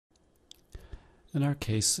In our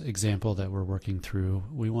case example that we're working through,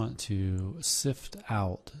 we want to sift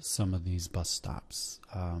out some of these bus stops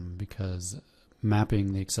because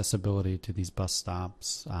mapping the accessibility to these bus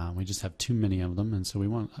stops, we just have too many of them, and so we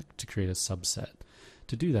want to create a subset.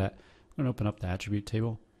 To do that, we're going to open up the attribute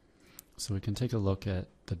table so we can take a look at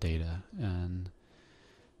the data, and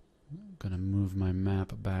I'm going to move my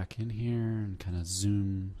map back in here and kind of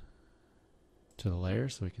zoom to the layer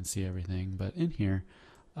so we can see everything. But in here,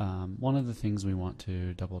 one of the things we want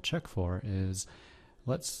to double check for is,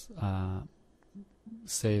 let's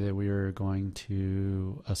say that we are going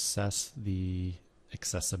to assess the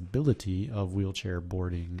accessibility of wheelchair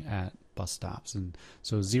boarding at bus stops. And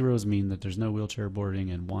so zeros mean that there's no wheelchair boarding,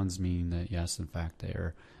 and ones mean that yes, in fact, they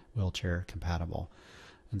are wheelchair compatible.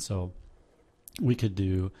 And so we could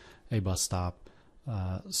do a bus stop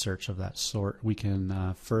search of that sort. We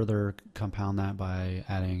can further compound that by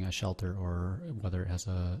adding a shelter, or whether it has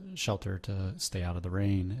a shelter to stay out of the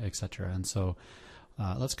rain, etc. And so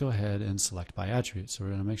let's go ahead and select by attribute. So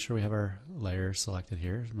we're going to make sure we have our layer selected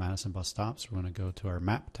here, Madison bus stops. We're going to go to our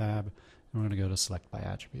map tab, and we're going to go to select by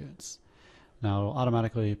attributes. Now it'll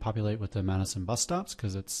automatically populate with the Madison bus stops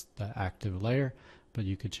because it's the active layer, but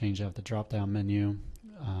you could change out the drop down menu.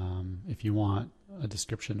 If you want a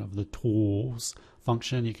description of the tools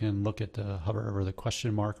function, you can look at the hover over the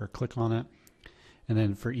question mark or click on it, and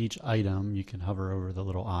then for each item you can hover over the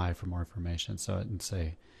little I for more information, so it can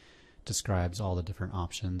say describes all the different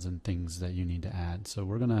options and things that you need to add. So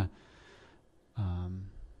we're gonna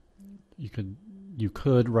you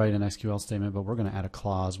could write an SQL statement, but we're going to add a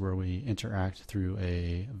clause where we interact through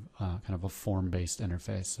a kind of a form-based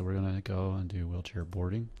interface. So we're going to go and do wheelchair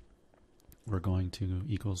boarding. We're going to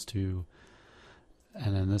equals to,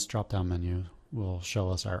 and then this drop-down menu will show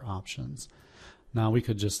us our options. Now we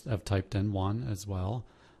could just have typed in 1 as well,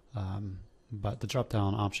 but the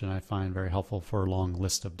drop-down option I find very helpful for a long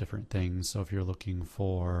list of different things. So if you're looking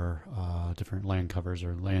for different land covers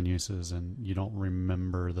or land uses and you don't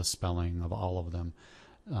remember the spelling of all of them,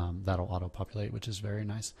 that'll auto-populate, which is very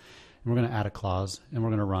nice. And we're going to add a clause, and we're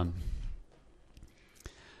going to run.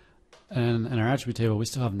 And in our attribute table, we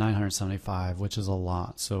still have 975, which is a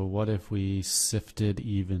lot. So what if we sifted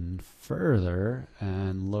even further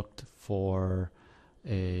and looked for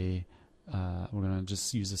a we're going to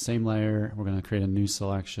just use the same layer. We're going to create a new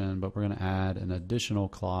selection, but we're going to add an additional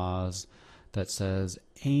clause that says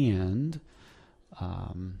and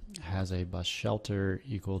has a bus shelter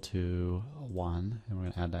equal to 1, and we're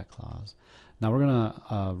going to add that clause. Now we're going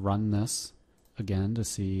to run this again to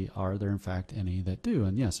see, are there in fact any that do?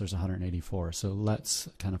 And yes, there's 184. So let's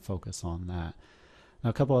kind of focus on that.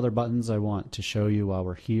 Now a couple other buttons I want to show you while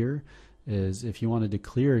we're here is if you wanted to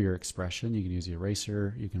clear your expression, you can use the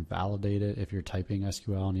eraser. You can validate it if you're typing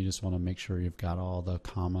SQL and you just want to make sure you've got all the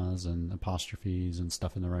commas and apostrophes and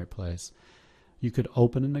stuff in the right place. You could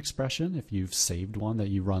open an expression if you've saved one that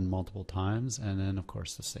you run multiple times, and then of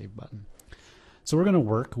course the save button. So we're going to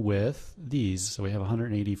work with these. So we have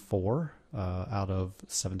 184 out of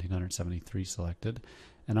 1773 selected,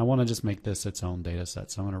 and I want to just make this its own data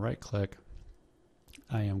set. So I'm going to right click.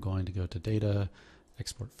 I am going to go to data,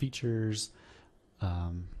 export features,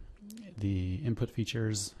 the input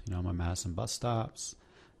features, my Madison bus stops,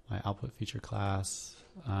 my output feature class.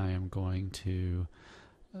 I am going to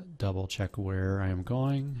double check where I am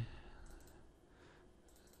going.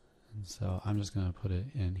 And so I'm just going to put it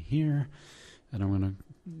in here, and I'm going to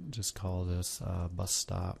just call this bus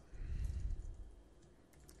stop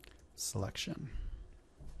selection.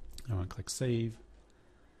 I'm going to click save.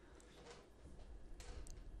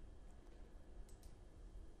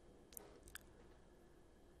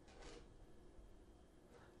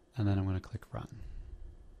 And then I'm going to click run.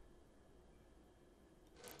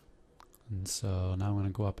 And so now I'm going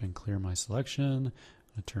to go up and clear my selection. I'm going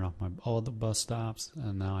to turn off all of the bus stops,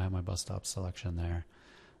 and now I have my bus stop selection there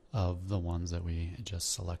of the ones that we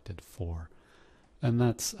just selected for. And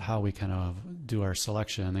that's how we kind of do our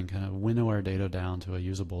selection and kind of winnow our data down to a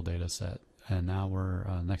usable data set. And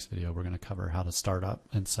now next video we're going to cover how to start up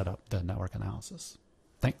and set up the network analysis.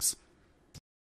 Thanks.